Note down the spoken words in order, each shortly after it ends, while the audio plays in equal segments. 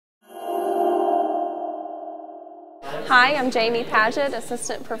Hi, I'm Jamie Padgett,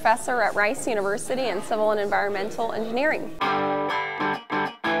 Assistant Professor at Rice University in Civil and Environmental Engineering.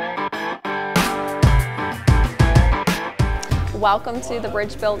 Welcome to the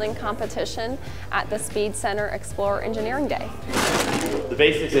bridge building competition at the SPEED Center Explorer Engineering Day. The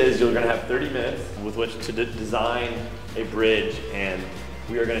basics is you're going to have 30 minutes with which to design a bridge, and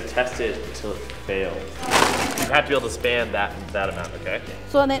we are going to test it until it fails. You have to be able to span that amount, okay?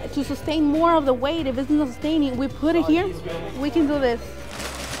 So then to sustain more of the weight, if it's not sustaining, we put it here, we can do this.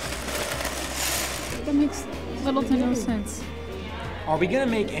 That makes little to no sense. Are we gonna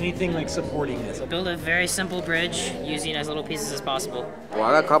make anything like supporting this? Build a very simple bridge using as little pieces as possible. Well,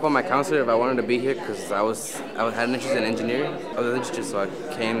 I got called by my counselor if I wanted to be here because I had an interest in engineering. I was interested, so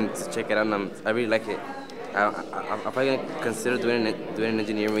I came to check it out, and I really like it. I'm probably gonna consider doing an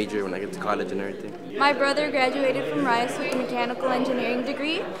engineering major when I get to college and everything. My brother graduated from Rice with a mechanical engineering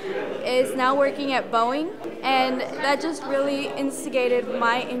degree, is now working at Boeing, and that just really instigated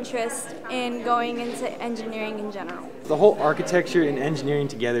my interest in going into engineering in general. The whole architecture and engineering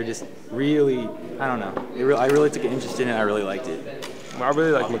together just really, I don't know, I really took an interest in it, I really liked it. I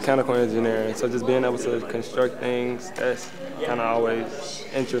really like mechanical engineering, so just being able to construct things, that's kind of always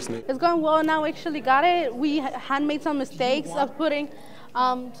interests me. It's going well now, we actually got it. We had made some mistakes of putting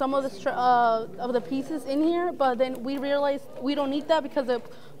some of the pieces in here, but then we realized we don't need that because the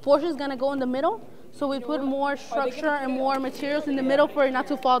portion is going to go in the middle. So we put more structure and more materials in the middle for it not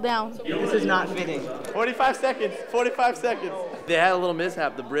to fall down. This is not fitting. 45 seconds, 45 seconds. They had a little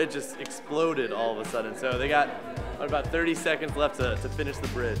mishap. The bridge just exploded all of a sudden. So they got about 30 seconds left to finish the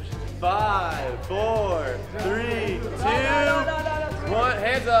bridge. 5, 4, 3, 2, 1.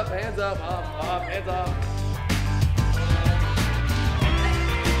 Hands up, off, hands off.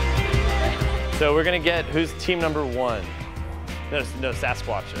 So we're gonna get who's team number 1. No,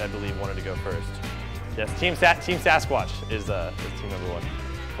 Sasquatch, I believe, wanted to go first. Yes, Team Sasquatch is team number 1.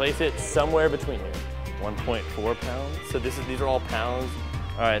 Place it somewhere between here. 1.4 pounds. So these are all pounds.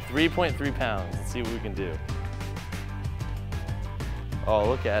 All right, 3.3 pounds. Let's see what we can do. Oh,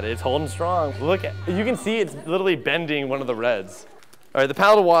 look at it. It's holding strong. Look at, you can see it's literally bending one of the reds. All right, the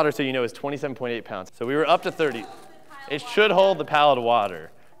pallet of water, so you know, is 27.8 pounds. So we were up to 30. It should hold the pallet of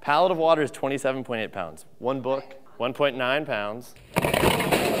water. Pallet of water is 27.8 pounds. One book, 1.9 pounds.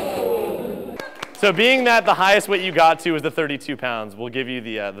 So being that the highest weight you got to was the 32 pounds, we'll give you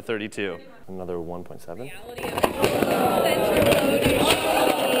the 32. Another 1.7.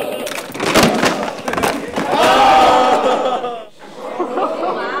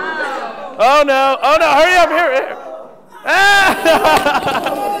 Oh no, hurry up, here.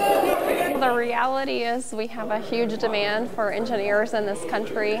 The reality is we have a huge demand for engineers in this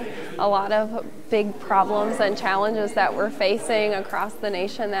country. A lot of big problems and challenges that we're facing across the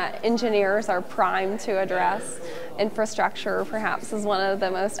nation that engineers are primed to address. Infrastructure perhaps is one of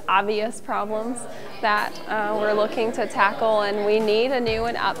the most obvious problems that we're looking to tackle, and we need a new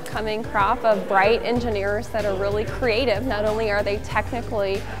and upcoming crop of bright engineers that are really creative. Not only are they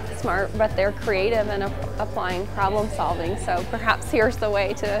technically smart, but they're creative in applying problem solving. So perhaps here's the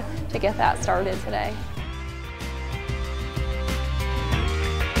way to get that started today.